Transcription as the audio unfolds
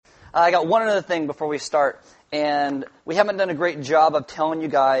I got one other thing before we start, and we haven't done a great job of telling you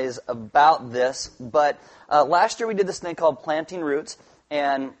guys about this, but last year we did this thing called Planting Roots,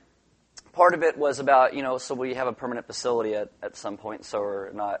 and part of it was about, so we have a permanent facility at some point, so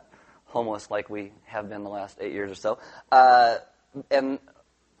we're not homeless like we have been the last 8 years or so.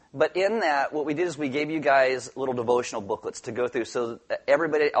 But in that, what we did is we gave you guys little devotional booklets to go through so that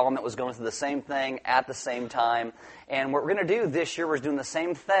everybody at Element was going through the same thing at the same time. And what we're going to do this year, we're doing the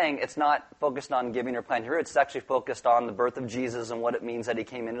same thing. It's not focused on giving or planting roots. It's actually focused on the birth of Jesus and what it means that he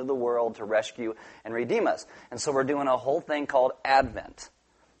came into the world to rescue and redeem us. And so we're doing a whole thing called Advent.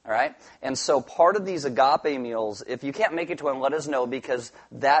 All right? And so part of these agape meals, if you can't make it to one, let us know, because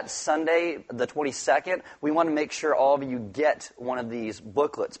that Sunday, the 22nd, we want to make sure all of you get one of these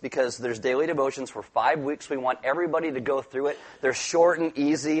booklets, because there's daily devotions for 5 weeks. We want everybody to go through it. They're short and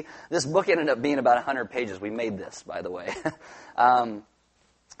easy. This book ended up being about 100 pages. We made this, by the way.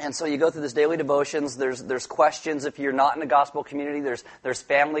 And so you go through this daily devotions. There's questions. If you're not in a gospel community, there's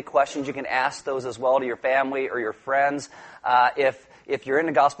family questions. You can ask those as well to your family or your friends. If you're in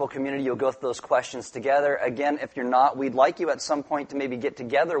a gospel community, you'll go through those questions together. Again, if you're not, we'd like you at some point to maybe get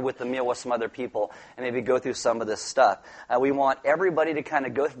together with the meal with some other people and maybe go through some of this stuff. We want everybody to kind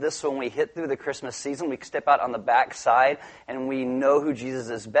of go through this, so when we hit through the Christmas season, we step out on the back side and we know who Jesus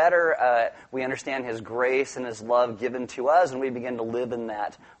is better. We understand his grace and his love given to us, and we begin to live in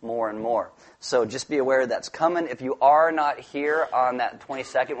that more and more. So just be aware that's coming. If you are not here on that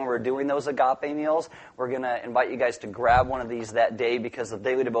 22nd when we're doing those agape meals, we're going to invite you guys to grab one of these that day, because the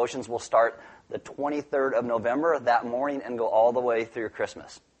daily devotions will start the 23rd of November that morning and go all the way through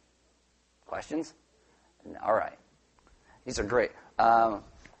Christmas. Questions? All right. These are great.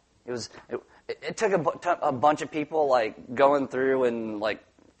 It took a bunch of people going through and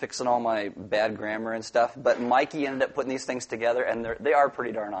fixing all my bad grammar and stuff, but Mikey ended up putting these things together, and they are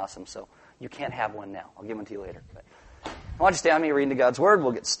pretty darn awesome, so you can't have one now. I'll give one to you later. But I want you to stand with me reading to God's Word.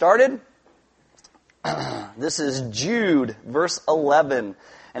 We'll get started. This is Jude, verse 11,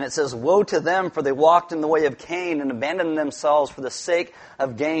 and it says, "Woe to them, for they walked in the way of Cain and abandoned themselves for the sake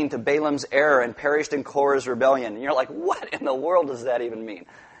of gain to Balaam's error and perished in Korah's rebellion." And you're like, what in the world does that even mean?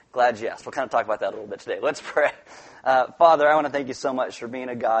 Glad you asked. We'll kind of talk about that a little bit today. Let's pray. Father, I want to thank you so much for being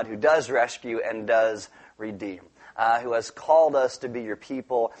a God who does rescue and does redeem, who has called us to be your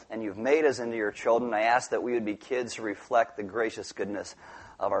people, and you've made us into your children. I ask that we would be kids who reflect the gracious goodness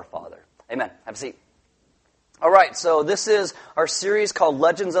of our Father. Amen. Have a seat. All right, so this is our series called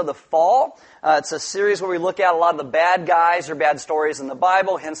Legends of the Fall. It's a series where we look at a lot of the bad guys or bad stories in the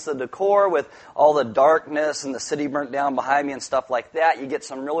Bible, hence the decor with all the darkness and the city burnt down behind me and stuff like that. You get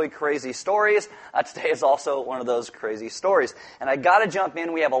some really crazy stories. Today is also one of those crazy stories. And I got to jump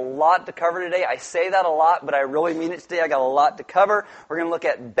in. We have a lot to cover today. I say that a lot, but I really mean it today. I got a lot to cover. We're going to look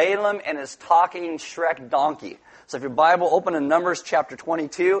at Balaam and his talking Shrek donkey. So if your Bible, open to Numbers chapter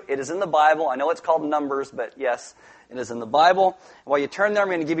 22. It is in the Bible. I know it's called Numbers, but yes, it is in the Bible. While you turn there, I'm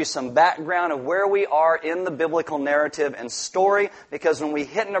going to give you some background of where we are in the biblical narrative and story, because when we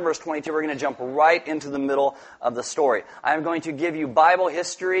hit Numbers 22, we're going to jump right into the middle of the story. I'm going to give you Bible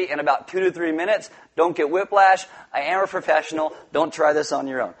history in about 2 to 3 minutes. Don't get whiplash. I am a professional. Don't try this on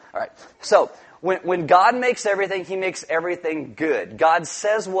your own. All right. So, when God makes everything, he makes everything good. God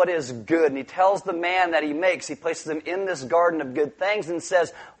says what is good, and he tells the man that he makes, he places him in this garden of good things and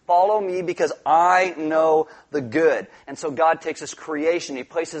says, "Follow me because I know the good." And so God takes his creation, he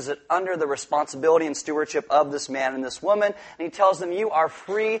places it under the responsibility and stewardship of this man and this woman, and he tells them, "You are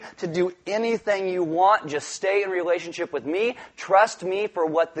free to do anything you want. Just stay in relationship with me. Trust me for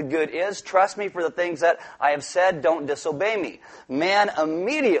what the good is. Trust me for the things that I have said. Don't disobey me." Man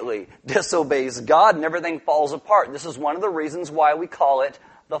immediately disobeys God, and everything falls apart. This is one of the reasons why we call it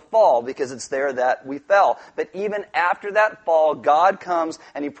the fall, because it's there that we fell. But even after that fall, God comes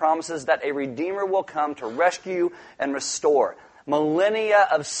and he promises that a Redeemer will come to rescue and restore. Millennia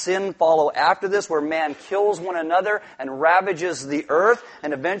of sin follow after this, where man kills one another and ravages the earth,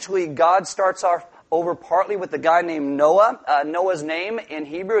 and eventually God starts off over partly with a guy named Noah. Noah's name in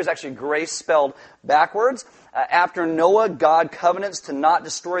Hebrew is actually grace spelled backwards. After Noah, God covenants to not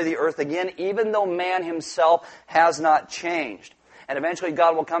destroy the earth again, even though man himself has not changed. And eventually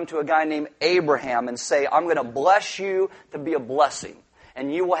God will come to a guy named Abraham and say, "I'm going to bless you to be a blessing.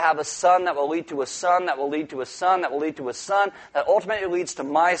 And you will have a son that will lead to a son that will lead to a son that will lead to a son that ultimately leads to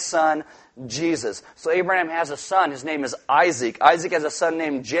my son, Jesus." So Abraham has a son. His name is Isaac. Isaac has a son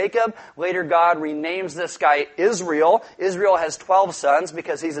named Jacob. Later God renames this guy Israel. Israel has 12 sons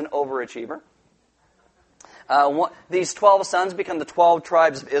because he's an overachiever. These 12 sons become the 12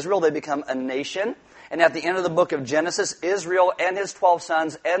 tribes of Israel. They become a nation. And at the end of the book of Genesis, Israel and his 12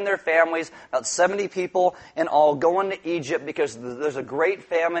 sons and their families, about 70 people in all, go into Egypt because there's a great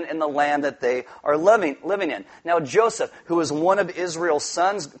famine in the land that they are living in. Now Joseph, who is one of Israel's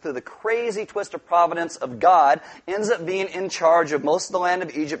sons, through the crazy twist of providence of God, ends up being in charge of most of the land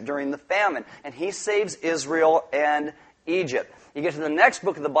of Egypt during the famine. And he saves Israel and Egypt. You get to the next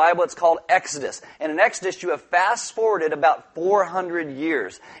book of the Bible, it's called Exodus. And in Exodus, you have fast-forwarded about 400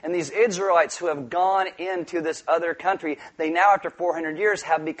 years. And these Israelites who have gone into this other country, they now, after 400 years,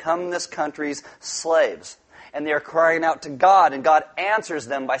 have become this country's slaves. And they are crying out to God, and God answers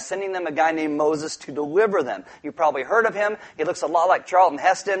them by sending them a guy named Moses to deliver them. You've probably heard of him. He looks a lot like Charlton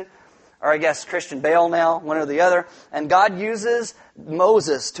Heston, or I guess Christian Bale now, one or the other. And God uses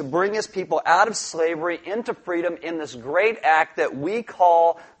Moses to bring his people out of slavery into freedom in this great act that we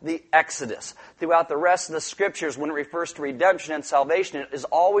call the Exodus. Throughout the rest of the Scriptures, when it refers to redemption and salvation, it is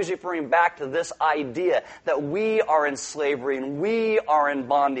always referring back to this idea that we are in slavery and we are in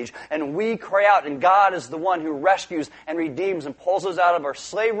bondage and we cry out, and God is the one who rescues and redeems and pulls us out of our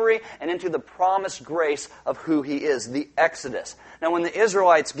slavery and into the promised grace of who He is, the Exodus. Now, when the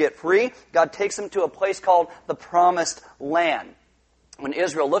Israelites get free, God takes them to a place called the Promised Land. When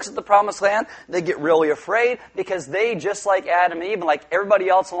Israel looks at the Promised Land, they get really afraid because they, just like Adam and Eve and like everybody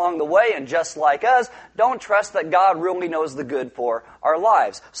else along the way and just like us, don't trust that God really knows the good for our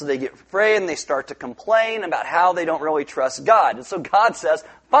lives. So they get afraid and they start to complain about how they don't really trust God. And so God says,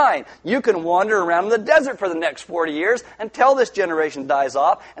 fine, you can wander around in the desert for the next 40 years until this generation dies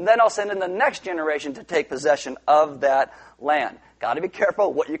off, and then I'll send in the next generation to take possession of that land. Got to be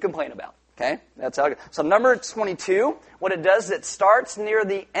careful what you complain about. Okay, that's how it goes. So number 22, what it does is it starts near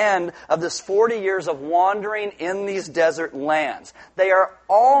the end of this 40 years of wandering in these desert lands. They are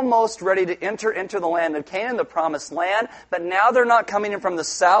almost ready to enter into the land of Canaan, the promised land, but now they're not coming in from the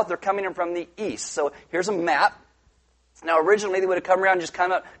south, they're coming in from the east. So here's a map. Now, originally, they would have come around and just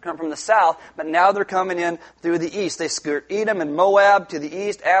come from the south, but now they're coming in through the east. They skirt Edom and Moab to the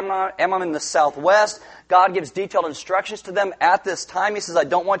east, Ammon in the southwest. God gives detailed instructions to them at this time. He says, I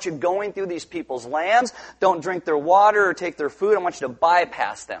don't want you going through these people's lands. Don't drink their water or take their food. I want you to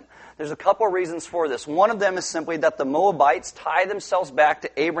bypass them. There's a couple of reasons for this. One of them is simply that the Moabites tie themselves back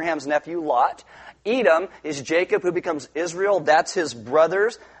to Abraham's nephew Lot. Edom is Jacob, who becomes Israel. That's his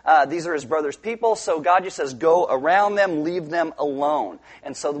brothers. These are his brother's people. So God just says, go around them, leave them alone.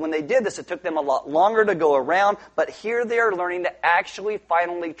 And so when they did this, it took them a lot longer to go around. But here they are learning to actually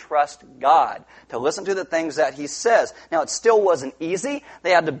finally trust God, to listen to the things that He says. Now, it still wasn't easy.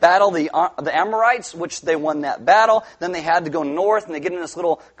 They had to battle the Amorites, which they won that battle. Then they had to go north, and they get in this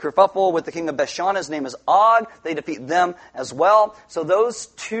little kerfuffle with the king of Bashan. His name is Og. They defeat them as well. So those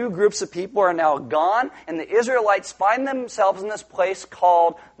two groups of people are now gone, and the Israelites find themselves in this place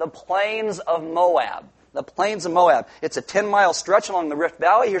called the Plains of Moab. The Plains of Moab. It's a 10-mile stretch along the Rift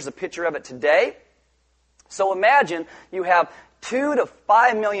Valley. Here's a picture of it today. So imagine you have 2 to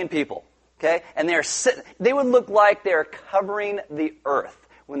 5 million people, okay? And they would look like they're covering the earth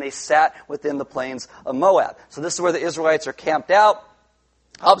when they sat within the Plains of Moab. So this is where the Israelites are camped out,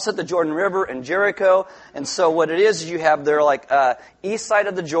 opposite the Jordan River in Jericho. And so what it is you have their east side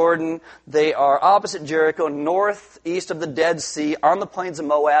of the Jordan. They are opposite Jericho, northeast of the Dead Sea, on the Plains of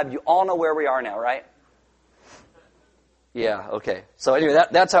Moab. You all know where we are now, right? Yeah, okay. So anyway,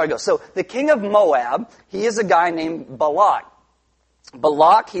 that's how it goes. So the king of Moab, he is a guy named Balak.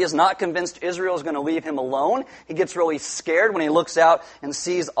 Balak, he is not convinced Israel is going to leave him alone. He gets really scared when he looks out and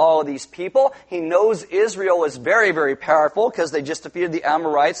sees all of these people. He knows Israel is very, very powerful because they just defeated the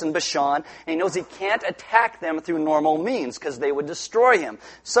Amorites in Bashan. And he knows he can't attack them through normal means because they would destroy him.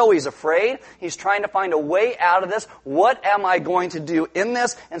 So he's afraid. He's trying to find a way out of this. What am I going to do in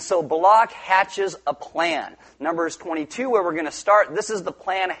this? And so Balak hatches a plan. Numbers 22, where we're going to start. This is the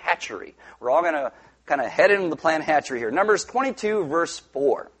plan hatchery. We're all going to kind of head into the plan hatchery here. Numbers 22, verse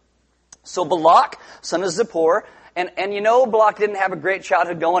 4. So Balak, son of Zippor, and you know Balak didn't have a great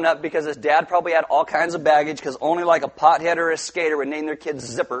childhood going up because his dad probably had all kinds of baggage because only like a pothead or a skater would name their kid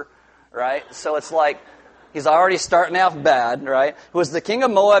Zipper, right? So it's like he's already starting out bad, right? Who was the king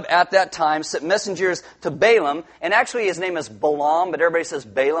of Moab at that time, sent messengers to Balaam, and actually his name is Balaam, but everybody says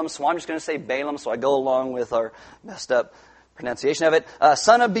Balaam, so I'm just going to say Balaam, so I go along with our messed up pronunciation of it,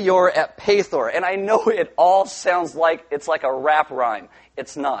 son of Beor at Pethor. And I know it all sounds like it's like a rap rhyme.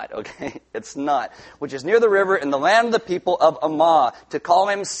 It's not, okay? It's not. Which is near the river in the land of the people of Ammah, to call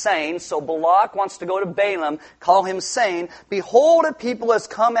him saying, so Balak wants to go to Balaam, call him saying, behold, a people has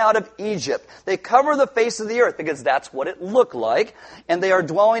come out of Egypt. They cover the face of the earth, because that's what it looked like, and they are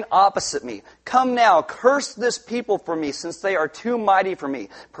dwelling opposite me. Come now, curse this people for me, since they are too mighty for me.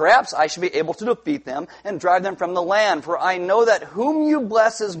 Perhaps I should be able to defeat them and drive them from the land. For I know that whom you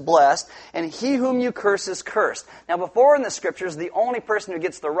bless is blessed, and he whom you curse is cursed. Now before in the scriptures, the only person who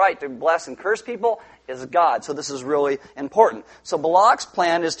gets the right to bless and curse people is God. So this is really important. So Balak's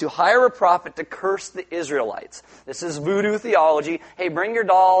plan is to hire a prophet to curse the Israelites. This is voodoo theology. Hey, bring your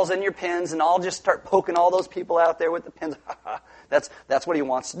dolls and your pins, and I'll just start poking all those people out there with the pins. That's what he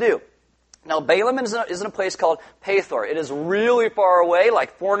wants to do. Now, Balaam is in a place called Pethor. It is really far away,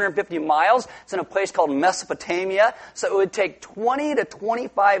 like 450 miles. It's in a place called Mesopotamia. So it would take 20 to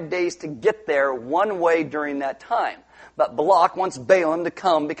 25 days to get there one way during that time. But Balak wants Balaam to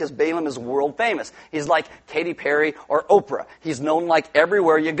come because Balaam is world famous. He's like Katy Perry or Oprah. He's known like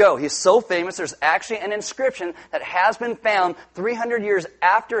everywhere you go. He's so famous, there's actually an inscription that has been found 300 years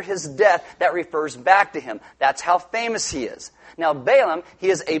after his death that refers back to him. That's how famous he is. Now, Balaam, he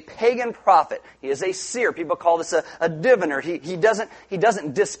is a pagan prophet. He is a seer. People call this a diviner. He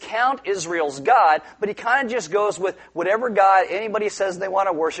doesn't discount Israel's God, but he kind of just goes with whatever God anybody says they want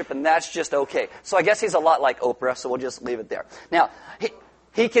to worship, and that's just okay. So I guess he's a lot like Oprah, so we'll just leave it there. Now,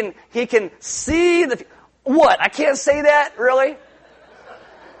 he can see the... What? I can't say that? Really?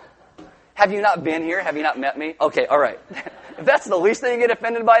 Have you not been here? Have you not met me? Okay, all right. If that's the least thing you get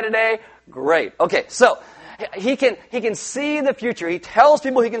offended by today, great. Okay, so... He can see the future. He tells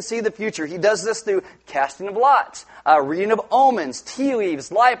people he can see the future. He does this through casting of lots, reading of omens, tea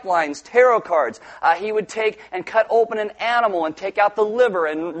leaves, lifelines, tarot cards. He would take and cut open an animal and take out the liver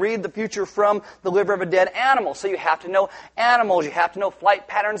and read the future from the liver of a dead animal. So you have to know animals. You have to know flight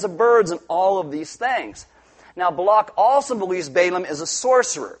patterns of birds and all of these things. Now, Balak also believes Balaam is a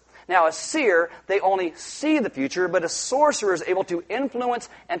sorcerer. Now, a seer, they only see the future, but a sorcerer is able to influence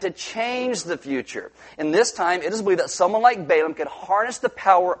and to change the future. In this time, it is believed that someone like Balaam could harness the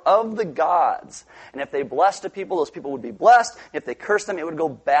power of the gods. And if they blessed a people, those people would be blessed. If they cursed them, it would go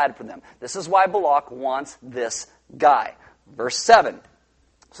bad for them. This is why Balak wants this guy. Verse 7.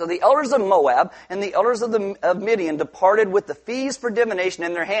 So the elders of Moab and the elders of Midian departed with the fees for divination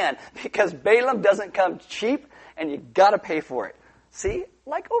in their hand, because Balaam doesn't come cheap, and you got to pay for it. See?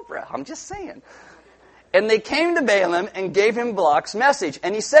 Like Oprah, I'm just saying. And they came to Balaam and gave him Balak's message.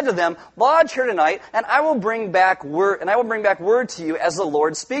 And he said to them, lodge here tonight, and I will bring back word to you as the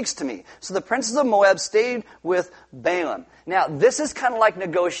Lord speaks to me. So the princes of Moab stayed with Balaam. Now, this is kind of like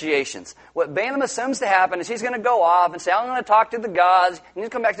negotiations. What Balaam assumes to happen is he's going to go off and say, I'm going to talk to the gods. And he's going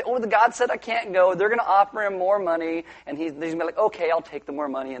to come back and say, the God said I can't go. They're going to offer him more money. And he's going to be like, okay, I'll take the more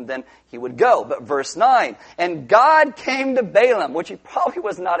money. And then he would go. But verse 9, and God came to Balaam, which he probably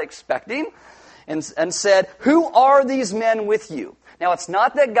was not expecting, and said, who are these men with you? Now, it's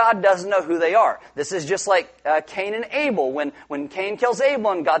not that God doesn't know who they are. This is just like Cain and Abel. When Cain kills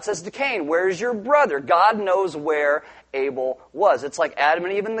Abel and God says to Cain, where's your brother? God knows where Abel was. It's like Adam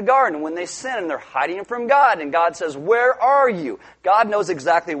and Eve in the garden when they sin and they're hiding from God. And God says, where are you? God knows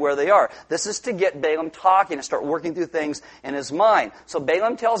exactly where they are. This is to get Balaam talking and start working through things in his mind. So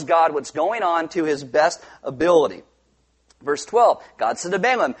Balaam tells God what's going on to his best ability. Verse 12, God said to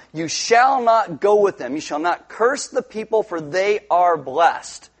Balaam, you shall not go with them. You shall not curse the people, for they are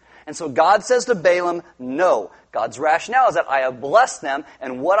blessed. And so God says to Balaam, no. God's rationale is that I have blessed them,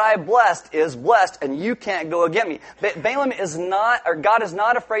 and what I blessed is blessed, and you can't go against me. Balaam is not, or God is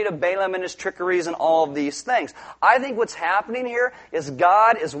not afraid of Balaam and his trickeries and all of these things. I think what's happening here is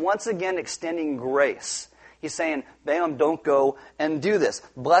God is once again extending grace. He's saying, Balaam, don't go and do this.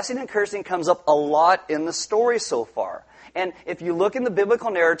 Blessing and cursing comes up a lot in the story so far. And if you look in the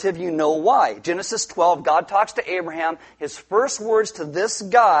biblical narrative, you know why. Genesis 12, God talks to Abraham. His first words to this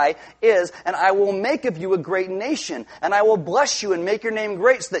guy is, and I will make of you a great nation, and I will bless you and make your name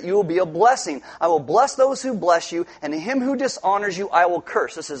great so that you will be a blessing. I will bless those who bless you, and him who dishonors you I will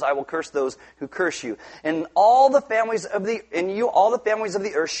curse. This is, I will curse those who curse you. And all the families of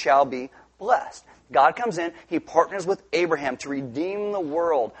the earth shall be blessed. God comes in, He partners with Abraham to redeem the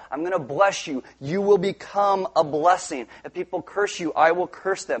world. I'm going to bless you. You will become a blessing. If people curse you, I will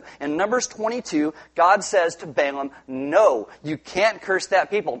curse them. In Numbers 22, God says to Balaam, no, you can't curse that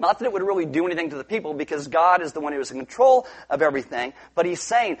people. Not that it would really do anything to the people, because God is the one who is in control of everything. But He's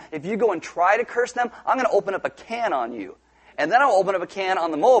saying, if you go and try to curse them, I'm going to open up a can on you. And then I'll open up a can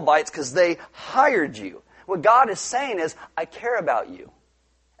on the Moabites because they hired you. What God is saying is, I care about you.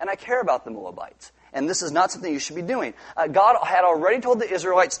 And I care about the Moabites. And this is not something you should be doing. God had already told the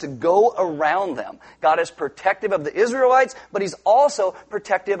Israelites to go around them. God is protective of the Israelites, but He's also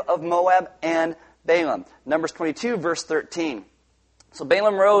protective of Moab and Balaam. Numbers 22, verse 13. So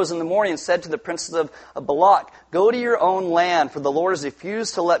Balaam rose in the morning and said to the princes of Balak, "Go to your own land, for the Lord has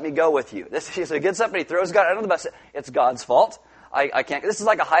refused to let me go with you." So he gets up and he throws God under the bus. It's God's fault. I can't. This is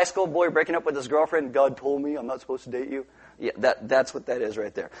like a high school boy breaking up with his girlfriend. God told me I'm not supposed to date you. Yeah, that's what that is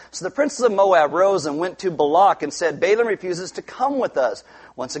right there. So the princes of Moab rose and went to Balak and said, "Balaam refuses to come with us."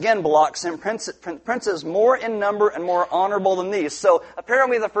 Once again, Balak sent princes more in number and more honorable than these. So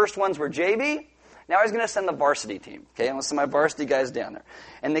apparently the first ones were JB. Now he's going to send the varsity team. Okay, I'm going to send my varsity guys down there.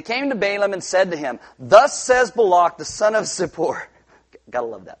 And they came to Balaam and said to him, "Thus says Balak, the son of Zippor." Gotta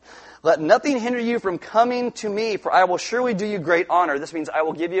love that. "Let nothing hinder you from coming to me, for I will surely do you great honor." This means I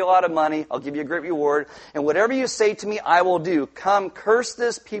will give you a lot of money. I'll give you a great reward. "And whatever you say to me, I will do. Come, curse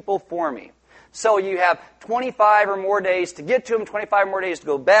this people for me." So you have 25 or more days to get to him, 25 more days to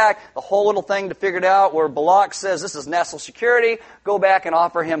go back. The whole little thing to figure it out where Balak says, "This is national security. Go back and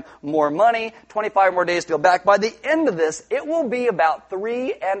offer him more money." 25 more days to go back. By the end of this, it will be about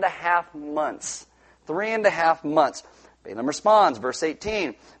 3.5 months. 3.5 months. Balaam responds, verse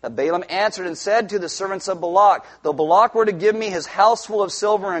 18. "But Balaam answered and said to the servants of Balak, though Balak were to give me his house full of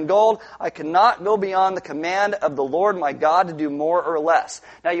silver and gold, I cannot go beyond the command of the Lord my God to do more or less."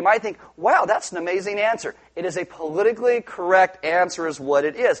 Now you might think, wow, that's an amazing answer. It is a politically correct answer is what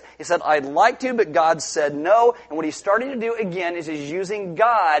it is. He said, "I'd like to, but God said no." And what he's starting to do again is he's using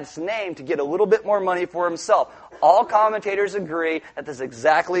God's name to get a little bit more money for himself. All commentators agree that this is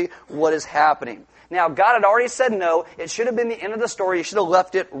exactly what is happening. Now, God had already said no. It should have been the end of the story. He should have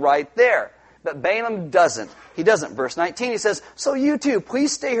left it right there. But Balaam doesn't. He doesn't. Verse 19, he says, "So you too,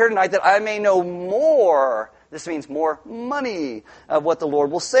 please stay here tonight that I may know more." This means more money of what the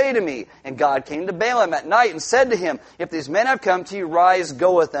Lord will say to me. And God came to Balaam at night and said to him, "If these men have come to you, rise,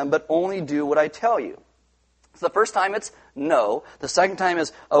 go with them, but only do what I tell you." So the first time it's no. The second time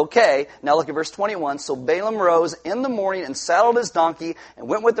is okay. Now look at verse 21. "So Balaam rose in the morning and saddled his donkey and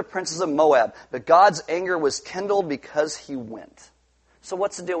went with the princes of Moab. But God's anger was kindled because he went." So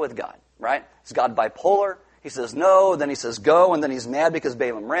what's the deal with God, right? Is God bipolar? He says no, then he says go, and then he's mad because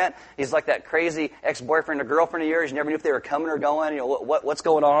Balaam ran. He's like that crazy ex-boyfriend or girlfriend of yours. You never knew if they were coming or going. You know, what's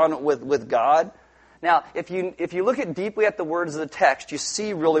going on with God? Now, if you look deeply at the words of the text, you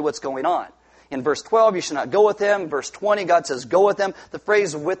see really what's going on. In verse 12, you should not go with them. Verse 20, God says go with them. The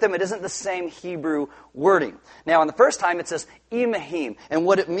phrase with them, it isn't the same Hebrew wording. Now, in the first time, it says imahim. And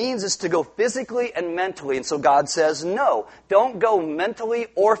what it means is to go physically and mentally. And so God says no. Don't go mentally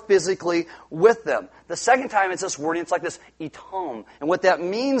or physically with them. The second time, it's this wording. It's like this itom. And what that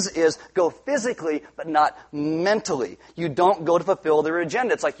means is go physically, but not mentally. You don't go to fulfill their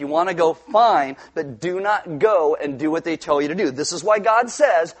agenda. It's like you want to go, fine, but do not go and do what they tell you to do. This is why God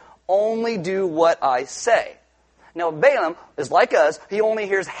says, only do what I say. Now, Balaam is like us. He only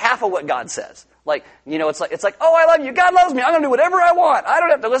hears half of what God says. Like, you know, it's like, oh, I love you. God loves me. I'm going to do whatever I want. I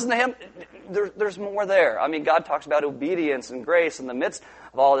don't have to listen to him. There's more there. I mean, God talks about obedience and grace in the midst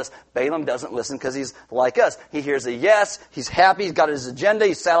of all this. Balaam doesn't listen because he's like us. He hears a yes. He's happy. He's got his agenda.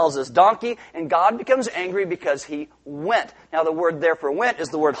 He saddles his donkey. And God becomes angry because he went. Now, the word there for went is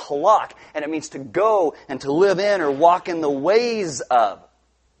the word halak. And it means to go and to live in or walk in the ways of.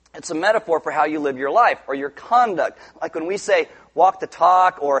 It's a metaphor for how you live your life or your conduct. Like when we say, walk the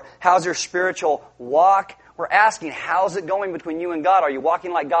talk, or how's your spiritual walk? We're asking, how's it going between you and God? Are you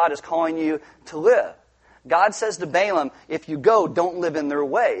walking like God is calling you to live? God says to Balaam, if you go, don't live in their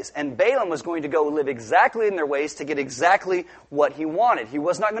ways. And Balaam was going to go live exactly in their ways to get exactly what he wanted. He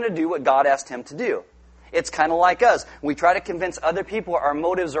was not going to do what God asked him to do. It's kind of like us. We try to convince other people our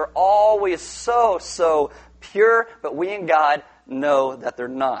motives are always so pure, but we and God know that they're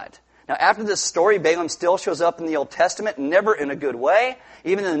not. Now, after this story, Balaam still shows up in the Old Testament, never in a good way.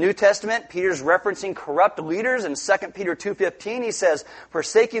 Even in the New Testament, Peter's referencing corrupt leaders. In 2 Peter 2:15, he says,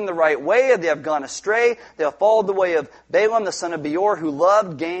 "Forsaking the right way, they have gone astray. They have followed the way of Balaam, the son of Beor, who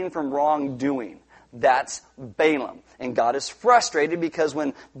loved gain from wrongdoing." That's Balaam. And God is frustrated because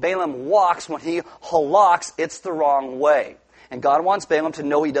when Balaam walks, when he halaks, it's the wrong way. And God wants Balaam to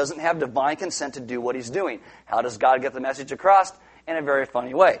know he doesn't have divine consent to do what he's doing. How does God get the message across? In a very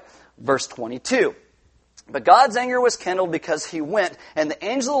funny way. Verse 22. "But God's anger was kindled because he went, and the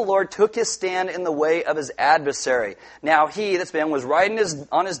angel of the Lord took his stand in the way of his adversary. Now he," that's Balaam, "was riding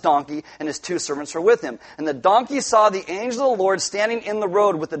on his donkey, and his two servants were with him. And the donkey saw the angel of the Lord standing in the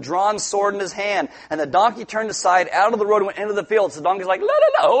road with a drawn sword in his hand. And the donkey turned aside out of the road and went into the field." So the donkey's like, la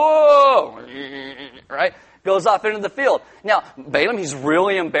la la, oh, right? goes off into the field. Now, Balaam, he's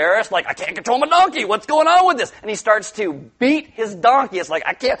really embarrassed, like, I can't control my donkey. What's going on with this? And he starts to beat his donkey. It's like,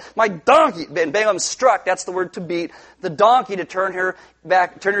 my donkey. And Balaam struck, that's the word to beat, the donkey to turn her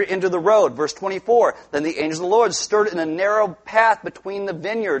into the road. Verse 24, then the angel of the Lord stood in a narrow path between the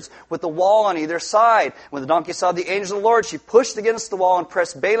vineyards with the wall on either side. When the donkey saw the angel of the Lord, she pushed against the wall and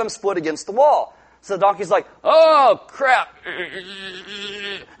pressed Balaam's foot against the wall. So the donkey's like, oh, crap.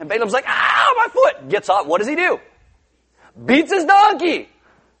 And Balaam's like, ow, my foot. Gets off. What does he do? Beats his donkey.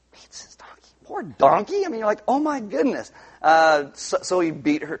 Beats his donkey. Poor donkey. I mean, you're like, oh, my goodness. So he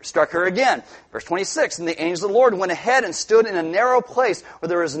struck her again. Verse 26, and the angel of the Lord went ahead and stood in a narrow place where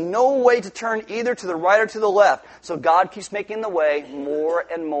there is no way to turn either to the right or to the left. So God keeps making the way more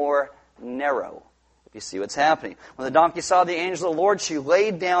and more narrow. If you see what's happening. When the donkey saw the angel of the Lord, she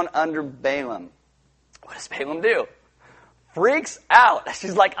laid down under Balaam. What does Balaam do? Freaks out.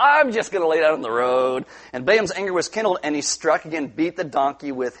 She's like, I'm just going to lay down on the road. And Balaam's anger was kindled, and he struck again, beat the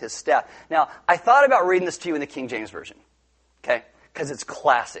donkey with his staff. Now, I thought about reading this to you in the King James Version. Okay? Because it's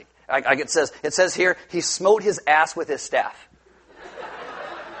classic. It says here, he smote his ass with his staff.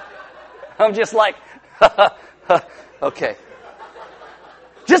 I'm just like, okay.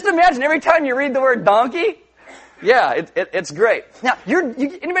 Just imagine every time you read the word donkey. Yeah, it's great. Now,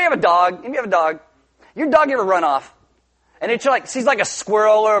 anybody have a dog? Anybody have a dog? Your dog ever run off? And it's like, sees like a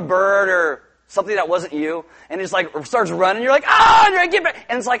squirrel or a bird or something that wasn't you, and it's like, starts running, you're like, and you're like, get back.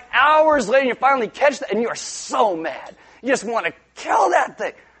 And it's like hours later, you finally catch that, and you are so mad. You just want to kill that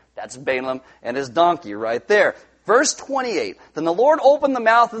thing. That's Balaam and his donkey right there. Verse 28, then the Lord opened the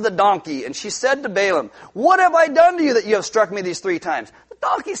mouth of the donkey, and she said to Balaam, what have I done to you that you have struck me these 3 times? The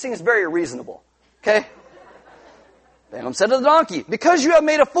donkey seems very reasonable. Okay? Balaam said to the donkey, because you have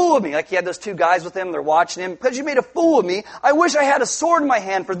made a fool of me. Like he had those 2 guys with him, they're watching him. Because you made a fool of me, I wish I had a sword in my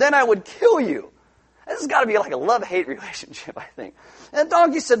hand, for then I would kill you. This has got to be like a love-hate relationship, I think. And the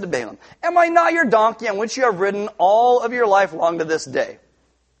donkey said to Balaam, am I not your donkey on which you have ridden all of your life long to this day?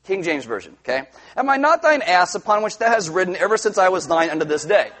 King James Version, okay? Am I not thine ass upon which thou hast ridden ever since I was thine unto this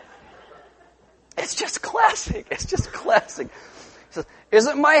day? It's just classic. It's just classic. He says, is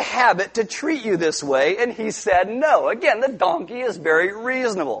it my habit to treat you this way? And he said, no. Again, the donkey is very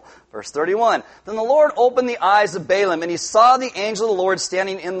reasonable. Verse 31, then the Lord opened the eyes of Balaam, and he saw the angel of the Lord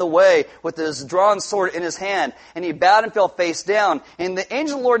standing in the way with his drawn sword in his hand. And he bowed and fell face down. And the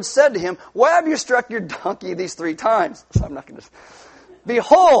angel of the Lord said to him, why have you struck your donkey these 3 times? So I'm not going to...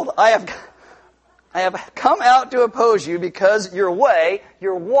 Behold, I have come out to oppose you because your way,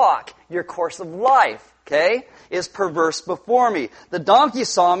 your walk, your course of life, okay, is perverse before me. The donkey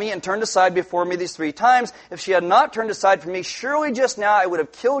saw me and turned aside before me these 3 times. If she had not turned aside from me, surely just now I would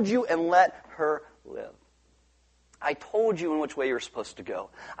have killed you and let her live. I told you in which way you were supposed to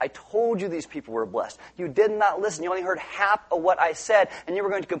go. I told you these people were blessed. You did not listen. You only heard half of what I said, and you were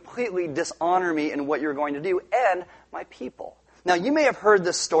going to completely dishonor me in what you were going to do and my people. Now, you may have heard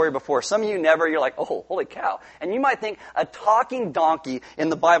this story before. Some of you never. You're like, oh, holy cow. And you might think a talking donkey in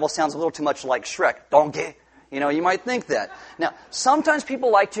the Bible sounds a little too much like Shrek. Donkey. You might think that. Now, sometimes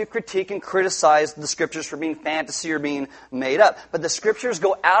people like to critique and criticize the Scriptures for being fantasy or being made up. But the Scriptures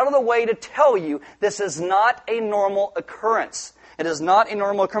go out of the way to tell you this is not a normal occurrence. It is not a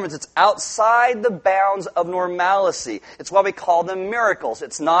normal occurrence. It's outside the bounds of normalcy. It's why we call them miracles.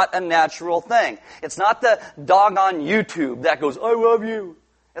 It's not a natural thing. It's not the dog on YouTube that goes, I love you.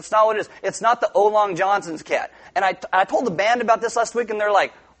 It's not what it is. It's not the Olong Johnson's cat. And I told the band about this last week, and they're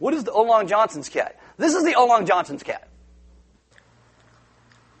like, what is the Olong Johnson's cat? This is the Olong Johnson's cat.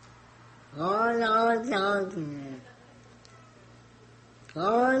 Olong Johnson.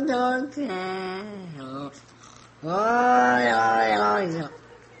 Olong Johnson.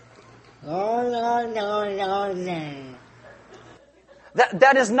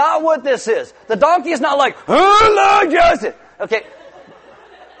 That is not what this is. The donkey is not like, oh, Lord Joseph. Okay.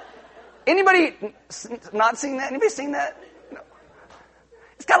 Anybody not seen that? Anybody seen that? No.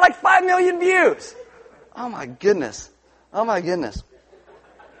 It's got like 5 million views. Oh my goodness. Oh my goodness.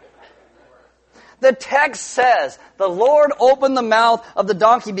 The text says, the Lord opened the mouth of the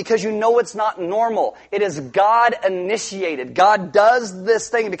donkey because you know it's not normal. It is God initiated. God does this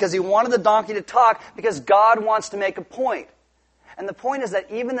thing because He wanted the donkey to talk because God wants to make a point. And the point is that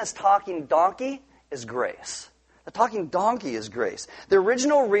even this talking donkey is grace. The talking donkey is grace. The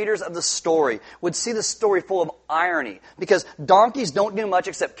original readers of the story would see the story full of irony because donkeys don't do much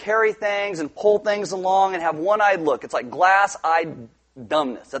except carry things and pull things along and have one-eyed look. It's like glass-eyed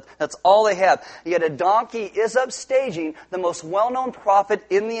dumbness. That's all they have. Yet a donkey is upstaging the most well-known prophet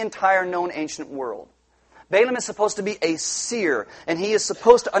in the entire known ancient world. Balaam is supposed to be a seer, and he is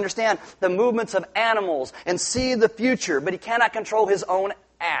supposed to understand the movements of animals and see the future, but he cannot control his own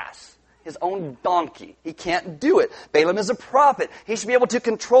ass. His own donkey. He can't do it. Balaam is a prophet. He should be able to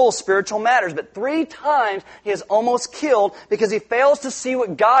control spiritual matters. But 3 times he is almost killed because he fails to see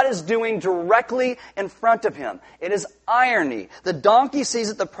what God is doing directly in front of him. It is irony. The donkey sees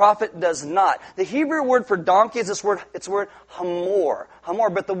it, the prophet does not. The Hebrew word for donkey is this word, it's the word hamor.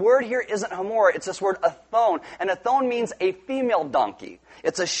 Hamor, but the word here isn't hamor, it's this word athon. And athon means a female donkey.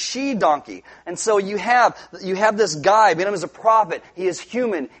 It's a she-donkey. And so you have this guy, Balaam is a prophet. He is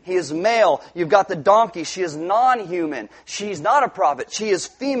human. He is male. You've got the donkey. She is non-human. She's not a prophet. She is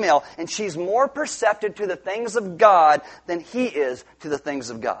female. And she's more perceptive to the things of God than he is to the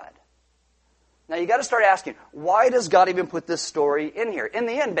things of God. Now you got to start asking, why does God even put this story in here? In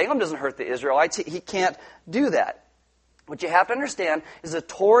the end, Balaam doesn't hurt the Israelites. He can't do that. What you have to understand is the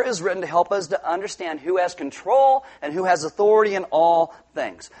Torah is written to help us to understand who has control and who has authority in all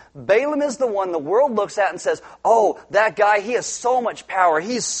things. Balaam is the one the world looks at and says, oh, that guy, he has so much power.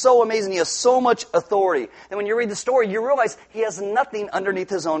 He's so amazing. He has so much authority. And when you read the story, you realize he has nothing underneath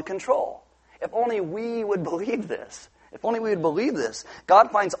his own control. If only we would believe this. If only we would believe this.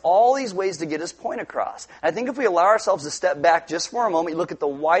 God finds all these ways to get his point across. And I think if we allow ourselves to step back just for a moment, you look at the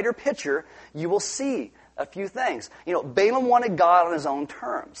wider picture, you will see a few things. Balaam wanted God on his own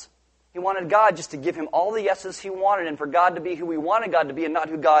terms. He wanted God just to give him all the yeses he wanted and for God to be who he wanted God to be and not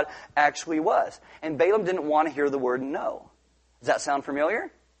who God actually was. And Balaam didn't want to hear the word no. Does that sound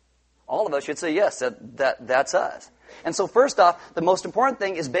familiar? All of us should say yes, that's us. And so first off, the most important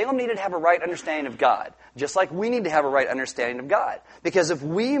thing is Balaam needed to have a right understanding of God, just like we need to have a right understanding of God. Because if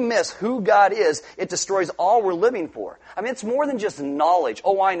we miss who God is, it destroys all we're living for. I mean, it's more than just knowledge.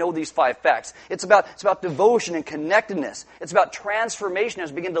 Oh, I know these 5 facts. It's about devotion and connectedness. It's about transformation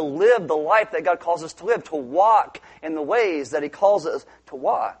as we begin to live the life that God calls us to live, to walk in the ways that he calls us to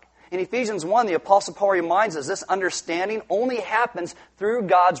walk. In Ephesians 1, the Apostle Paul reminds us this understanding only happens through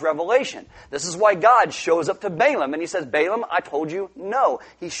God's revelation. This is why God shows up to Balaam and he says, Balaam, I told you no.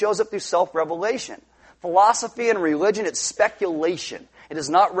 He shows up through self-revelation. Philosophy and religion, it's speculation. It is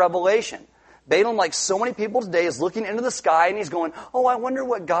not revelation. Balaam, like so many people today, is looking into the sky and he's going, oh, I wonder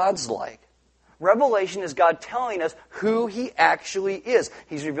what God's like. Revelation is God telling us who he actually is.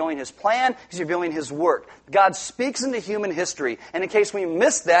 He's revealing his plan. He's revealing his work. God speaks into human history. And in case we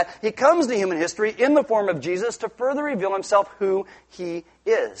miss that, he comes to human history in the form of Jesus to further reveal himself who he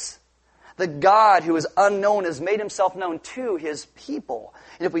is. The God who is unknown has made himself known to his people.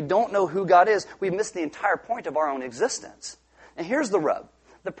 And if we don't know who God is, we've missed the entire point of our own existence. And here's the rub.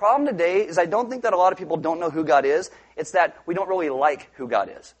 The problem today is I don't think that a lot of people don't know who God is. It's that we don't really like who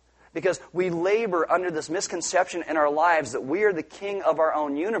God is. Because we labor under this misconception in our lives that we are the king of our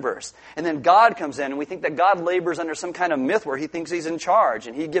own universe. And then God comes in and we think that God labors under some kind of myth where he thinks he's in charge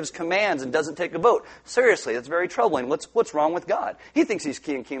and he gives commands and doesn't take a vote. Seriously, that's very troubling. What's wrong with God? He thinks he's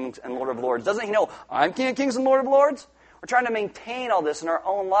King of Kings and Lord of Lords. Doesn't he know I'm King of Kings and Lord of Lords? We're trying to maintain all this in our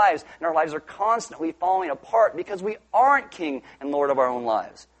own lives, and our lives are constantly falling apart because we aren't King and Lord of our own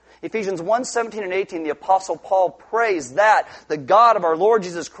lives. Ephesians 1:17 and 18, the Apostle Paul prays that the God of our Lord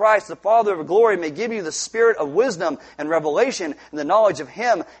Jesus Christ, the Father of glory, may give you the spirit of wisdom and revelation and the knowledge of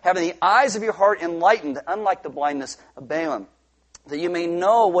him, having the eyes of your heart enlightened, unlike the blindness of Balaam, that you may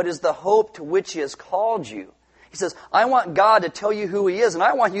know what is the hope to which he has called you. He says, I want God to tell you who he is, and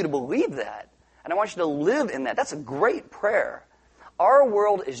I want you to believe that. And I want you to live in that. That's a great prayer. Our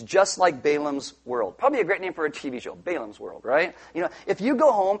world is just like Balaam's world. Probably a great name for a TV show, Balaam's World, right? If you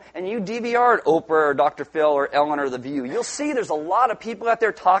go home and you DVR'd Oprah or Dr. Phil or Ellen or The View, you'll see there's a lot of people out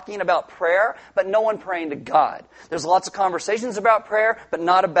there talking about prayer, but no one praying to God. There's lots of conversations about prayer, but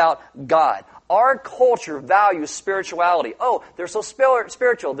not about God. Our culture values spirituality. Oh, they're so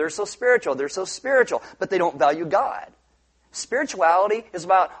spiritual, they're so spiritual, they're so spiritual, but they don't value God. Spirituality is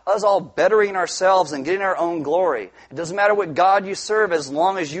about us all bettering ourselves and getting our own glory. It doesn't matter what God you serve as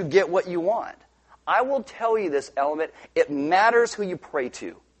long as you get what you want. I will tell you this element. It matters who you pray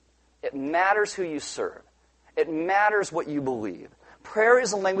to. It matters who you serve. It matters what you believe. Prayer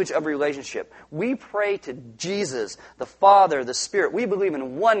is a language of relationship. We pray to Jesus, the Father, the Spirit. We believe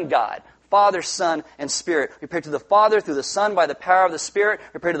in one God, Father, Son, and Spirit. We pray to the Father through the Son by the power of the Spirit.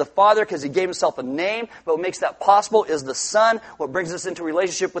 We pray to the Father because he gave himself a name. But what makes that possible is the Son. What brings us into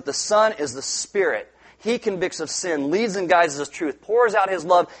relationship with the Son is the Spirit. He convicts of sin, leads and guides us to truth, pours out his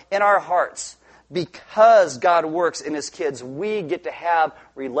love in our hearts. Because God works in His kids, we get to have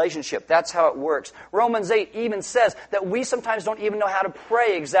relationship. That's how it works. Romans 8 even says that we sometimes don't even know how to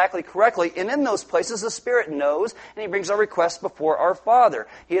pray exactly correctly. And in those places, the Spirit knows, and He brings our requests before our Father.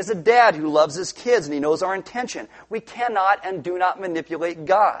 He is a dad who loves His kids, and He knows our intention. We cannot and do not manipulate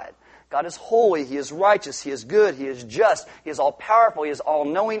God. God is holy, He is righteous, He is good, He is just, He is all-powerful, He is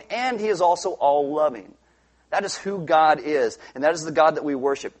all-knowing, and He is also all-loving. That is who God is, and that is the God that we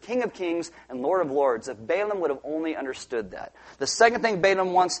worship, King of kings and Lord of lords. If Balaam would have only understood that. The second thing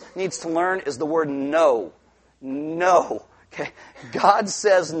Balaam needs to learn is the word no. No. Okay? God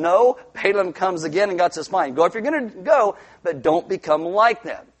says no, Balaam comes again, and God says, fine, go if you're going to go, but don't become like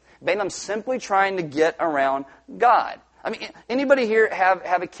them. Balaam's simply trying to get around God. I mean, anybody here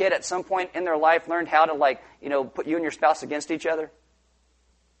have a kid at some point in their life learned how to, put you and your spouse against each other?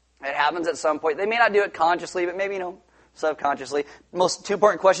 It happens at some point. They may not do it consciously, but maybe, subconsciously. Most two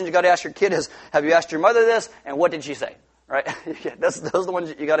important questions you got to ask your kid is, have you asked your mother this, and what did she say? Right? Those are the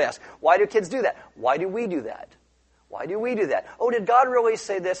ones you got to ask. Why do kids do that? Why do we do that? Why do we do that? Oh, did God really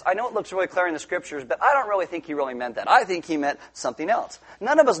say this? I know it looks really clear in the Scriptures, but I don't really think He really meant that. I think He meant something else.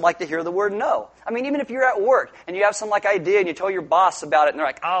 None of us like to hear the word no. I mean, even if you're at work and you have some idea and you tell your boss about it and they're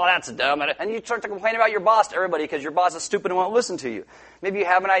like, oh, that's dumb. And you start to complain about your boss to everybody because your boss is stupid and won't listen to you. Maybe you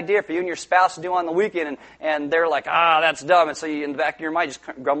have an idea for you and your spouse to do on the weekend and they're like, that's dumb. And so you, in the back of your mind, just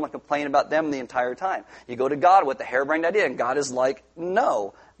grumble and complain about them the entire time. You go to God with the harebrained idea and God is like,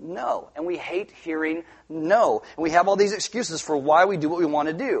 no. No. And we hate hearing no. And we have all these excuses for why we do what we want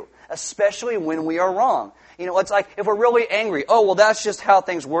to do, especially when we are wrong. It's like if we're really angry, oh, well, that's just how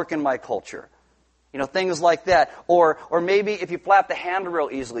things work in my culture. Things like that. Or maybe if you flap the hand real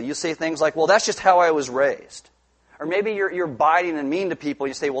easily, you say things like, well, that's just how I was raised. Or maybe you're biting and mean to people.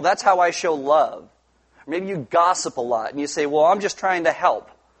 You say, well, that's how I show love. Or maybe you gossip a lot and you say, well, I'm just trying to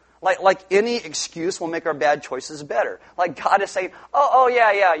help. Like any excuse will make our bad choices better. Like God is saying, oh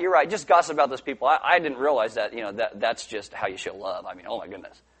yeah, you're right. Just gossip about those people. I didn't realize that, that's just how you show love. I mean, oh my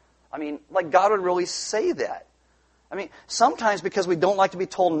goodness. I mean, like God would really say that. I mean, sometimes because we don't like to be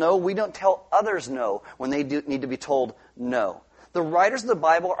told no, we don't tell others no when they do need to be told no. The writers of the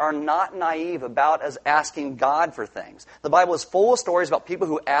Bible are not naive about us asking God for things. The Bible is full of stories about people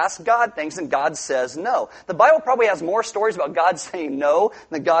who ask God things and God says no. The Bible probably has more stories about God saying no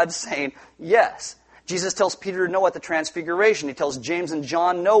than God saying yes. Jesus tells Peter no at the Transfiguration. He tells James and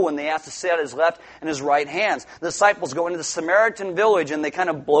John no when they ask to sit at His left and His right hands. The disciples go into the Samaritan village and they kind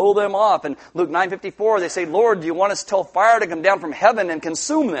of blow them off. In Luke 9:54, they say, Lord, do you want us to tell fire to come down from heaven and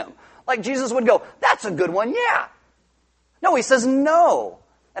consume them? Like Jesus would go, that's a good one, yeah. No, He says no.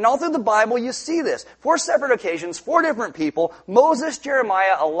 And all through the Bible you see this. 4 separate occasions, 4 different people, Moses,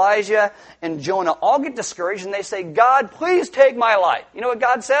 Jeremiah, Elijah, and Jonah all get discouraged and they say, God, please take my life. You know what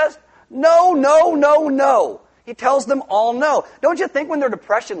God says? No, no, no, no. He tells them all no. Don't you think when their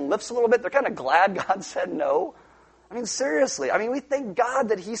depression lifts a little bit, they're kind of glad God said no? I mean, seriously. I mean, we thank God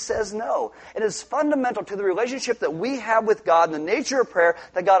that He says no. It is fundamental to the relationship that we have with God and the nature of prayer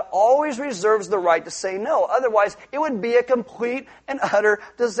that God always reserves the right to say no. Otherwise, it would be a complete and utter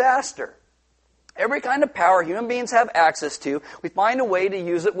disaster. Every kind of power human beings have access to, we find a way to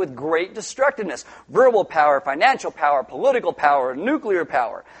use it with great destructiveness. Verbal power, financial power, political power, nuclear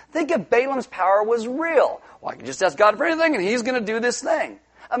power. Think if Balaam's power was real. Well, I could just ask God for anything and He's going to do this thing.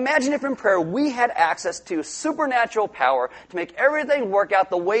 Imagine if in prayer we had access to supernatural power to make everything work out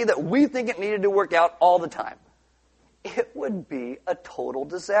the way that we think it needed to work out all the time. It would be a total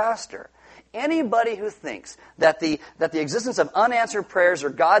disaster. Anybody who thinks that the existence of unanswered prayers or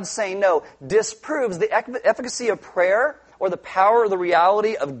God saying no disproves the efficacy of prayer or the power or the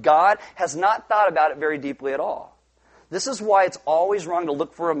reality of God has not thought about it very deeply at all. This is why it's always wrong to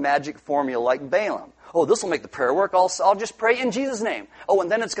look for a magic formula like Balaam. Oh, this will make the prayer work. I'll just pray in Jesus' name. Oh, and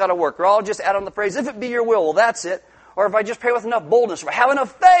then it's got to work. Or I'll just add on the phrase, if it be your will. Well, that's it. Or if I just pray with enough boldness, if I have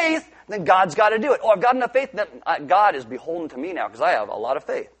enough faith, then God's got to do it. Oh, I've got enough faith, then God is beholden to me now because I have a lot of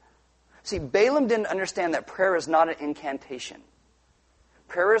faith. See, Balaam didn't understand that prayer is not an incantation.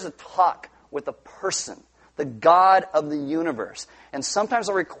 Prayer is a talk with a person, the God of the universe. And sometimes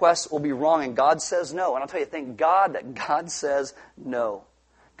our requests will be wrong and God says no. And I'll tell you, thank God that God says no.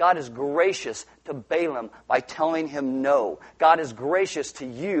 God is gracious to Balaam by telling him no. God is gracious to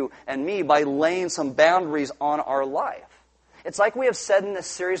you and me by laying some boundaries on our life. It's like we have said in this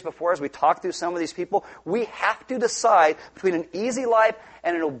series before as we talk through some of these people, we have to decide between an easy life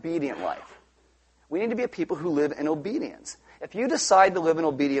and an obedient life. We need to be a people who live in obedience. If you decide to live an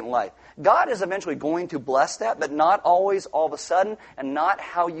obedient life, God is eventually going to bless that, but not always all of a sudden and not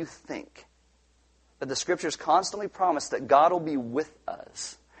how you think. But the Scriptures constantly promise that God will be with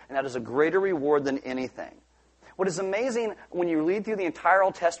us. and that is a greater reward than anything. What is amazing when you read through the entire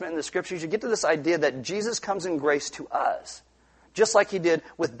Old Testament and the Scriptures, you get to this idea that Jesus comes in grace to us. Just like he did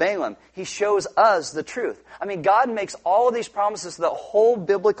with Balaam. He shows us the truth. I mean, God makes all of these promises to the whole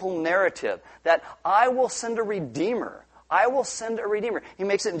biblical narrative that I will send a Redeemer. I will send a Redeemer. He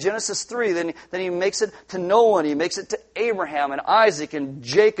makes it in Genesis 3, then he makes it to Noah, and he makes it to Abraham and Isaac and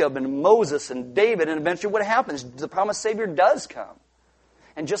Jacob and Moses and David, and eventually what happens? The promised Savior does come.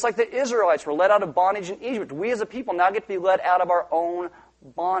 And just like the Israelites were led out of bondage in Egypt, we as a people now get to be led out of our own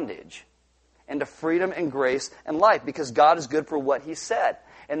bondage into freedom and grace and life, because God is good for what he said.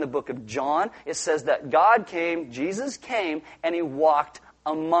 In the book of John, it says that God came, Jesus came, and he walked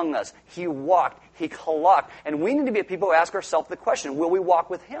among us. He walked, he halakhed. And we need to be a people who ask ourselves the question, will we walk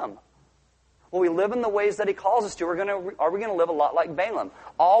with him? Will we live in the ways that he calls us to? Are we going to live a lot like Balaam?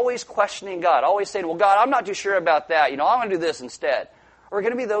 Always questioning God, always saying, well, God, I'm not too sure about that. I'm going to do this instead. Or we're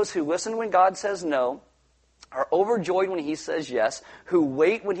going to be those who listen when God says no, are overjoyed when he says yes, who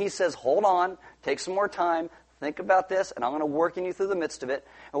wait when he says, hold on, take some more time, think about this, and I'm going to work in you through the midst of it,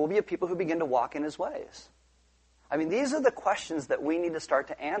 and we'll be a people who begin to walk in his ways. I mean, these are the questions that we need to start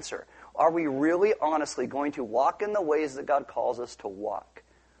to answer. Are we really honestly going to walk in the ways that God calls us to walk?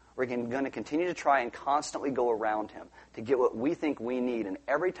 We're going to continue to try and constantly go around him to get what we think we need, and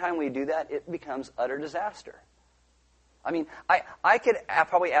every time we do that, it becomes utter disaster. I mean, I could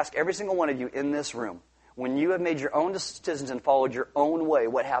probably ask every single one of you in this room, when you have made your own decisions and followed your own way,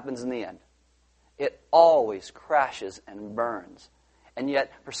 what happens in the end? It always crashes and burns. And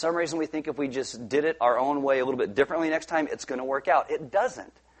yet, for some reason, we think if we just did it our own way a little bit differently next time, it's going to work out. It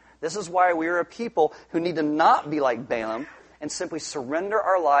doesn't. This is why we are a people who need to not be like Balaam and simply surrender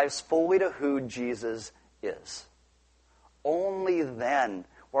our lives fully to who Jesus is. Only then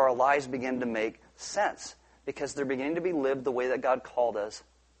will our lives begin to make sense, because they're beginning to be lived the way that God called us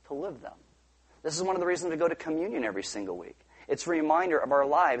to live them. This is one of the reasons we go to communion every single week. It's a reminder of our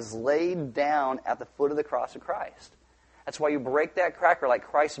lives laid down at the foot of the cross of Christ. That's why you break that cracker like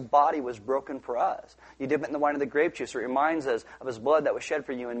Christ's body was broken for us. You dip it in the wine of the grape juice. It reminds us of his blood that was shed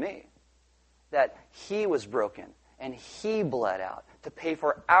for you and me. That he was broken and he bled out to pay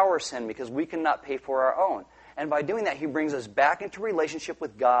for our sin because we cannot pay for our own. And by doing that, he brings us back into relationship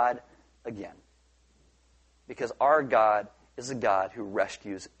with God again. Because our God is a God who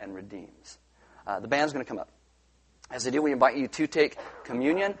rescues and redeems. The band's going to come up. As they do, we invite you to take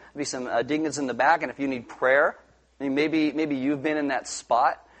communion. There'll be some deacons in the back, and if you need prayer, I mean, maybe you've been in that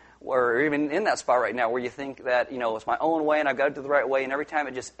spot, or even in that spot right now where you think that, it's my own way and I've got to do the right way, and every time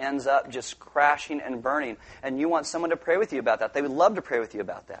it just ends up just crashing and burning, and you want someone to pray with you about that. They would love to pray with you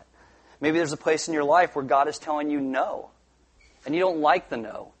about that. Maybe there's a place in your life where God is telling you no, and you don't like the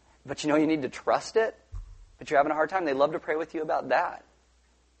no, but you need to trust it, but you're having a hard time. They'd love to pray with you about that.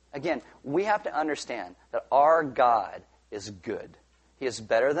 Again, we have to understand that our God is good. He is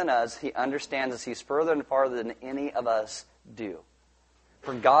better than us. He understands us. He's further and farther than any of us do.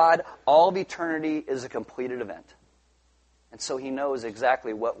 For God, all of eternity is a completed event. And so he knows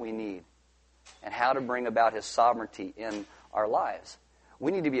exactly what we need and how to bring about his sovereignty in our lives.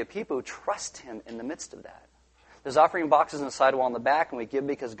 We need to be a people who trust him in the midst of that. There's offering boxes on the sidewall in the back, and we give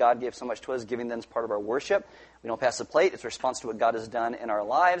because God gave so much to us. Giving then is part of our worship. We don't pass the plate. It's a response to what God has done in our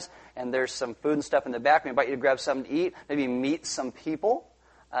lives. And there's some food and stuff in the back. We invite you to grab something to eat, maybe meet some people,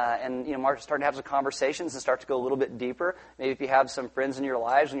 and start to have some conversations and start to go a little bit deeper. Maybe if you have some friends in your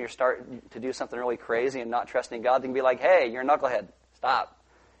lives and you're starting to do something really crazy and not trusting God, they can be like, hey, you're a knucklehead. Stop.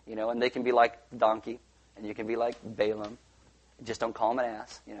 And they can be like Donkey, and you can be like Balaam. Just don't call him an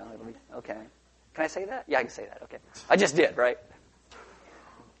ass. It'll be okay. Can I say that? Yeah, I can say that. Okay. I just did, right?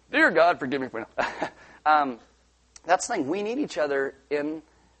 Dear God, forgive me for that's the thing. We need each other in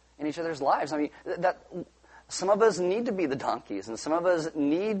each other's lives. I mean, that some of us need to be the donkeys, and some of us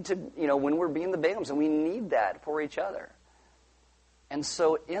need to, when we're being the Balaams, and we need that for each other. And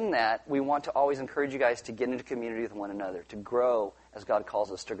so in that, we want to always encourage you guys to get into community with one another, to grow as God calls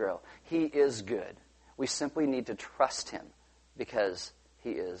us to grow. He is good. We simply need to trust him because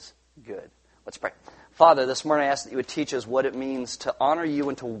he is good. Let's pray. Father, this morning I ask that you would teach us what it means to honor you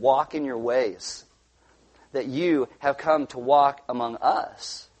and to walk in your ways, that you have come to walk among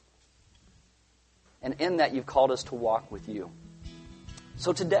us. And in that, you've called us to walk with you.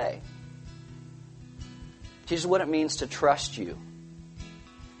 So today, teach us what it means to trust you.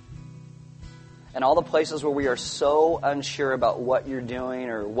 And all the places where we are so unsure about what you're doing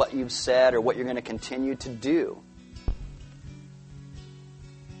or what you've said or what you're going to continue to do.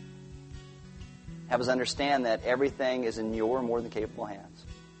 Have us understand that everything is in your more than capable hands.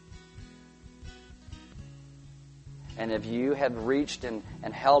 And if you have reached and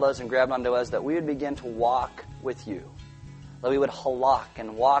held us and grabbed onto us, that we would begin to walk with you. That we would halak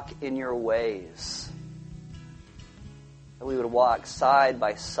and walk in your ways. That we would walk side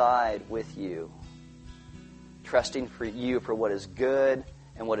by side with you, trusting for you for what is good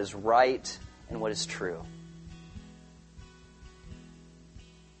and what is right and what is true.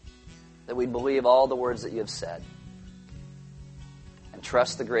 That we believe all the words that you have said and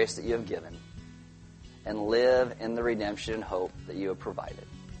trust the grace that you have given and live in the redemption and hope that you have provided.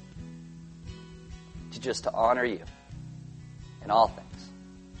 To honor you in all things.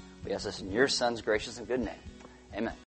 We ask this in your Son's gracious and good name. Amen.